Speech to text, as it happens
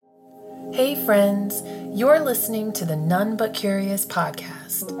Hey friends, you're listening to the None But Curious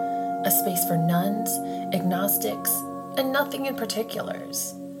podcast, a space for nuns, agnostics, and nothing in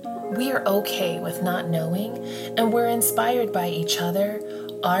particulars. We are okay with not knowing, and we're inspired by each other,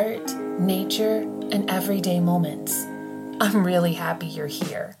 art, nature, and everyday moments. I'm really happy you're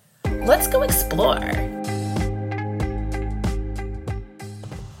here. Let's go explore.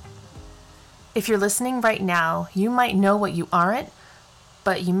 If you're listening right now, you might know what you aren't,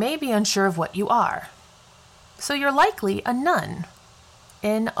 but you may be unsure of what you are. So you're likely a nun.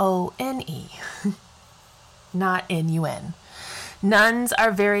 N-O-N-E. Not N-U-N. Nuns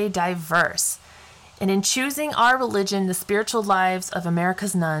are very diverse. And in choosing our religion, the spiritual lives of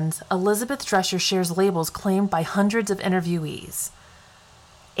America's nuns, Elizabeth Drescher shares labels claimed by hundreds of interviewees.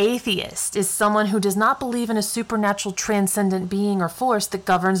 Atheist is someone who does not believe in a supernatural transcendent being or force that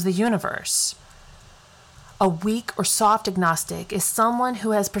governs the universe. A weak or soft agnostic is someone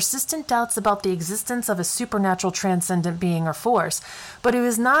who has persistent doubts about the existence of a supernatural transcendent being or force, but who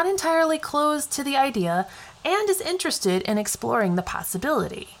is not entirely closed to the idea and is interested in exploring the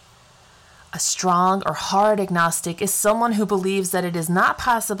possibility. A strong or hard agnostic is someone who believes that it is not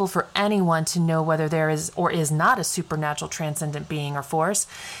possible for anyone to know whether there is or is not a supernatural transcendent being or force,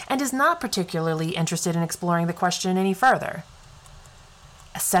 and is not particularly interested in exploring the question any further.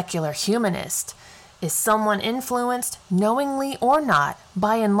 A secular humanist is someone influenced, knowingly or not,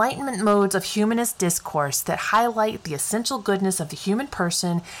 by Enlightenment modes of humanist discourse that highlight the essential goodness of the human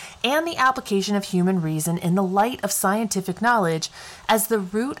person and the application of human reason in the light of scientific knowledge as the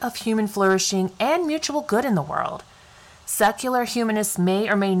root of human flourishing and mutual good in the world. Secular humanists may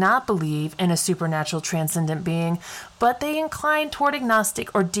or may not believe in a supernatural transcendent being, but they incline toward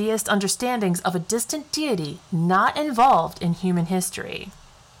agnostic or deist understandings of a distant deity not involved in human history.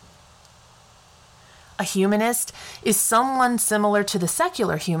 A humanist is someone similar to the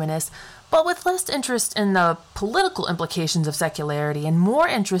secular humanist, but with less interest in the political implications of secularity and more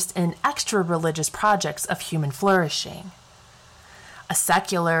interest in extra-religious projects of human flourishing. A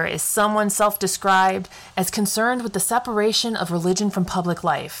secular is someone self-described as concerned with the separation of religion from public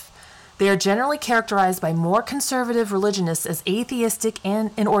life. They are generally characterized by more conservative religionists as atheistic and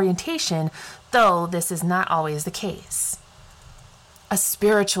in orientation, though this is not always the case. A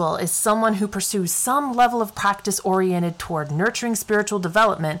spiritual is someone who pursues some level of practice oriented toward nurturing spiritual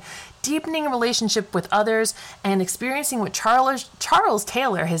development, deepening a relationship with others, and experiencing what Charles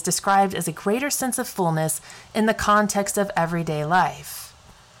Taylor has described as a greater sense of fullness in the context of everyday life.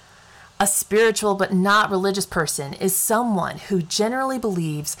 A spiritual but not religious person is someone who generally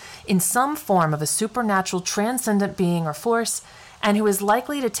believes in some form of a supernatural transcendent being or force, and who is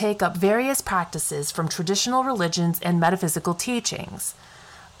likely to take up various practices from traditional religions and metaphysical teachings.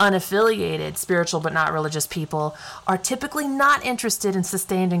 Unaffiliated spiritual but not religious people are typically not interested in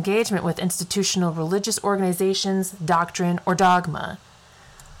sustained engagement with institutional religious organizations, doctrine, or dogma.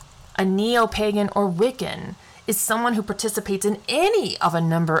 A neo-pagan or Wiccan is someone who participates in any of a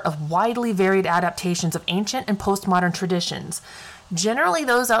number of widely varied adaptations of ancient and postmodern traditions, generally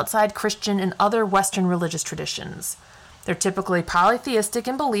those outside Christian and other Western religious traditions. They're typically polytheistic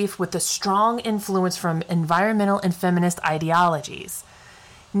in belief with a strong influence from environmental and feminist ideologies.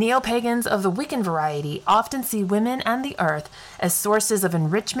 Neo-pagans of the Wiccan variety often see women and the earth as sources of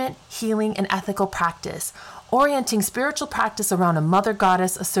enrichment, healing, and ethical practice, orienting spiritual practice around a mother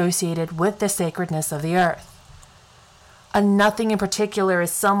goddess associated with the sacredness of the earth. A nothing in particular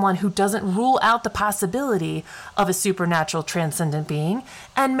is someone who doesn't rule out the possibility of a supernatural transcendent being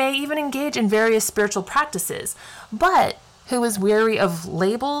and may even engage in various spiritual practices, but who is weary of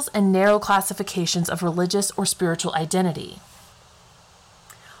labels and narrow classifications of religious or spiritual identity.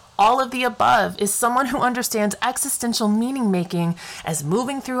 All of the above is someone who understands existential meaning-making as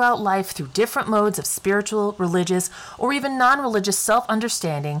moving throughout life through different modes of spiritual, religious, or even non-religious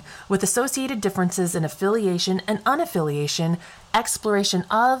self-understanding with associated differences in affiliation and unaffiliation, exploration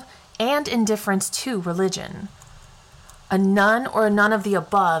of, and indifference to religion. A none or a none of the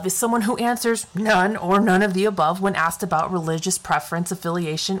above is someone who answers none or none of the above when asked about religious preference,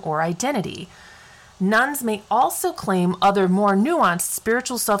 affiliation, or identity. Nuns may also claim other more nuanced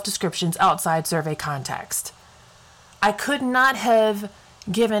spiritual self-descriptions outside survey context. I could not have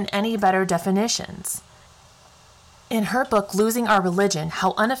given any better definitions. In her book, Losing Our Religion,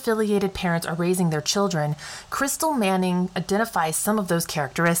 How Unaffiliated Parents Are Raising Their Children, Crystal Manning identifies some of those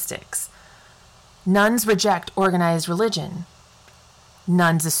characteristics. Nuns reject organized religion.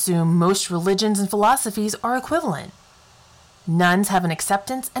 Nuns assume most religions and philosophies are equivalent. Nuns have an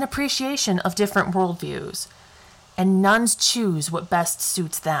acceptance and appreciation of different worldviews, and nuns choose what best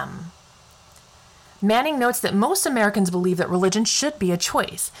suits them. Manning notes that most Americans believe that religion should be a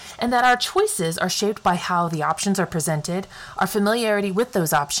choice, and that our choices are shaped by how the options are presented, our familiarity with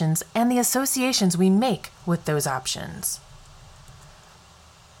those options, and the associations we make with those options.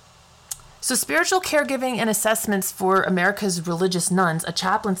 So Spiritual Caregiving and Assessments for America's Religious Nuns, a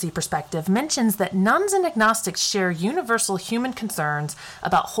chaplaincy perspective, mentions that nuns and agnostics share universal human concerns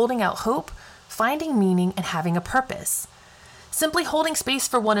about holding out hope, finding meaning, and having a purpose. Simply holding space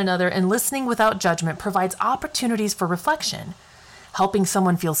for one another and listening without judgment provides opportunities for reflection. Helping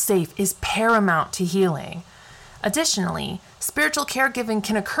someone feel safe is paramount to healing. Additionally, spiritual caregiving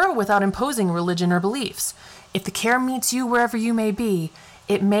can occur without imposing religion or beliefs. If the care meets you wherever you may be,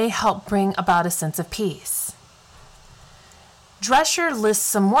 it may help bring about a sense of peace. Drescher lists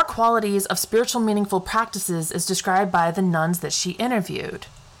some more qualities of spiritual meaningful practices as described by the nuns that she interviewed.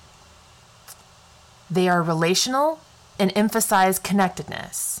 They are relational and emphasize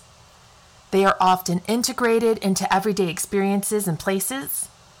connectedness. They are often integrated into everyday experiences and places.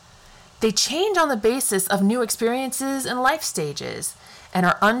 They change on the basis of new experiences and life stages and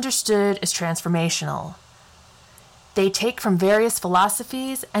are understood as transformational. They take from various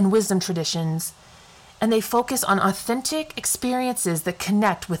philosophies and wisdom traditions, and they focus on authentic experiences that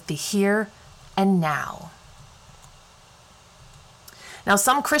connect with the here and now. Now,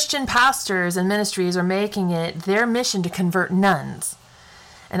 some Christian pastors and ministries are making it their mission to convert nuns.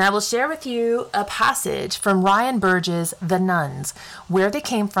 And I will share with you a passage from Ryan Burge's The Nuns, where they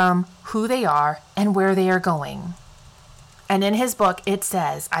came from, who they are, and where they are going. And in his book, it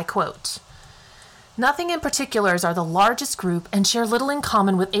says, I quote, "Nothing in particulars are the largest group and share little in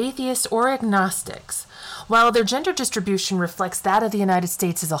common with atheists or agnostics. While their gender distribution reflects that of the United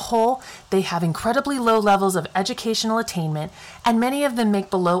States as a whole, they have incredibly low levels of educational attainment, and many of them make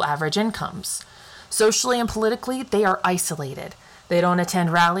below average incomes. Socially and politically, they are isolated. They don't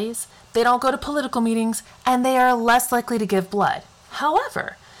attend rallies, they don't go to political meetings, and they are less likely to give blood.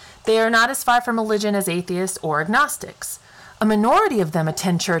 However, they are not as far from religion as atheists or agnostics. A minority of them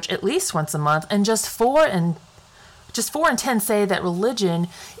attend church at least once a month, and just 4 in 10 say that religion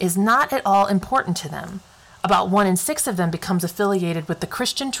is not at all important to them. About 1 in 6 of them becomes affiliated with the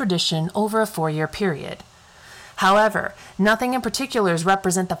Christian tradition over a 4-year period. However, nothing in particulars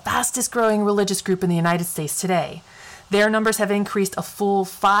represent the fastest growing religious group in the United States today. Their numbers have increased a full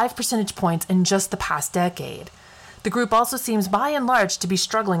 5 percentage points in just the past decade. The group also seems by and large to be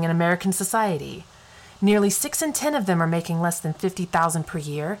struggling in American society. Nearly 6 in 10 of them are making less than $50,000 per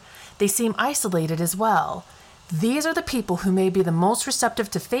year. They seem isolated as well. These are the people who may be the most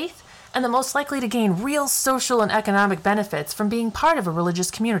receptive to faith and the most likely to gain real social and economic benefits from being part of a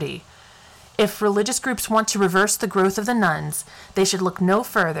religious community. If religious groups want to reverse the growth of the nuns, they should look no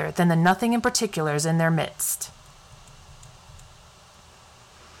further than the nothing in particulars in their midst."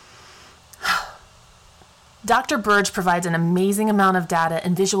 Dr. Burge provides an amazing amount of data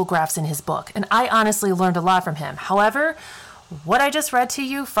and visual graphs in his book, and I honestly learned a lot from him. However, what I just read to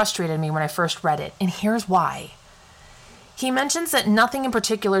you frustrated me when I first read it, and here's why. He mentions that nothing in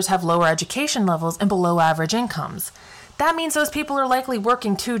particulars have lower education levels and below average incomes. That means those people are likely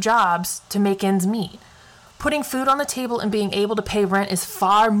working 2 jobs to make ends meet. Putting food on the table and being able to pay rent is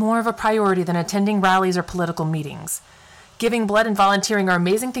far more of a priority than attending rallies or political meetings. Giving blood and volunteering are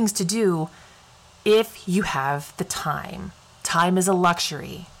amazing things to do if you have the time. Time is a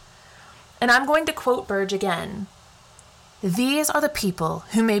luxury. And I'm going to quote Burge again. "These are the people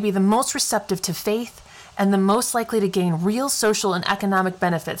who may be the most receptive to faith and the most likely to gain real social and economic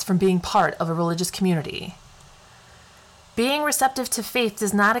benefits from being part of a religious community." Being receptive to faith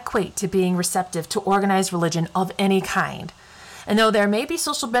does not equate to being receptive to organized religion of any kind. And though there may be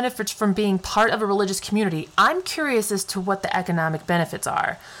social benefits from being part of a religious community, I'm curious as to what the economic benefits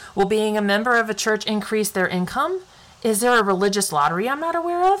are. Will being a member of a church increase their income? Is there a religious lottery I'm not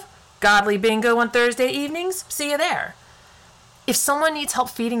aware of? Godly bingo on Thursday evenings? See you there. If someone needs help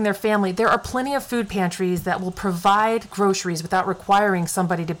feeding their family, there are plenty of food pantries that will provide groceries without requiring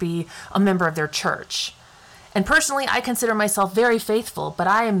somebody to be a member of their church. And personally, I consider myself very faithful, but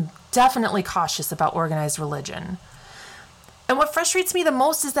I am definitely cautious about organized religion. And what frustrates me the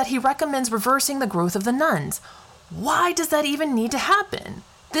most is that he recommends reversing the growth of the nuns. Why does that even need to happen?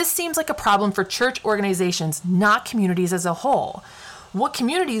 This seems like a problem for church organizations, not communities as a whole. What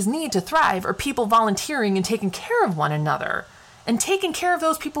communities need to thrive are people volunteering and taking care of one another, and taking care of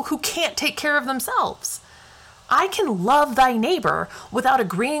those people who can't take care of themselves. I can love thy neighbor without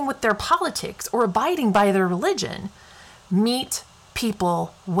agreeing with their politics or abiding by their religion. Meet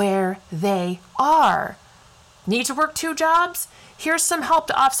people where they are. Need to work 2 jobs? Here's some help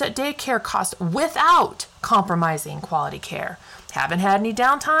to offset daycare costs without compromising quality care. Haven't had any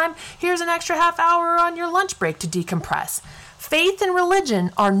downtime? Here's an extra half hour on your lunch break to decompress. Faith and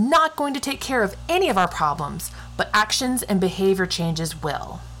religion are not going to take care of any of our problems, but actions and behavior changes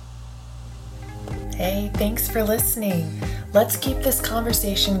will. Hey, thanks for listening. Let's keep this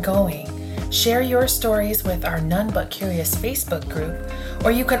conversation going. Share your stories with our None But Curious Facebook group,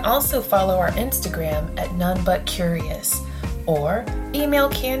 or you can also follow our Instagram at None But Curious, or email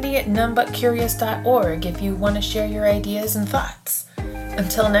Candy at nonebutcurious.org if you want to share your ideas and thoughts.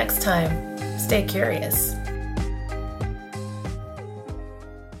 Until next time, stay curious.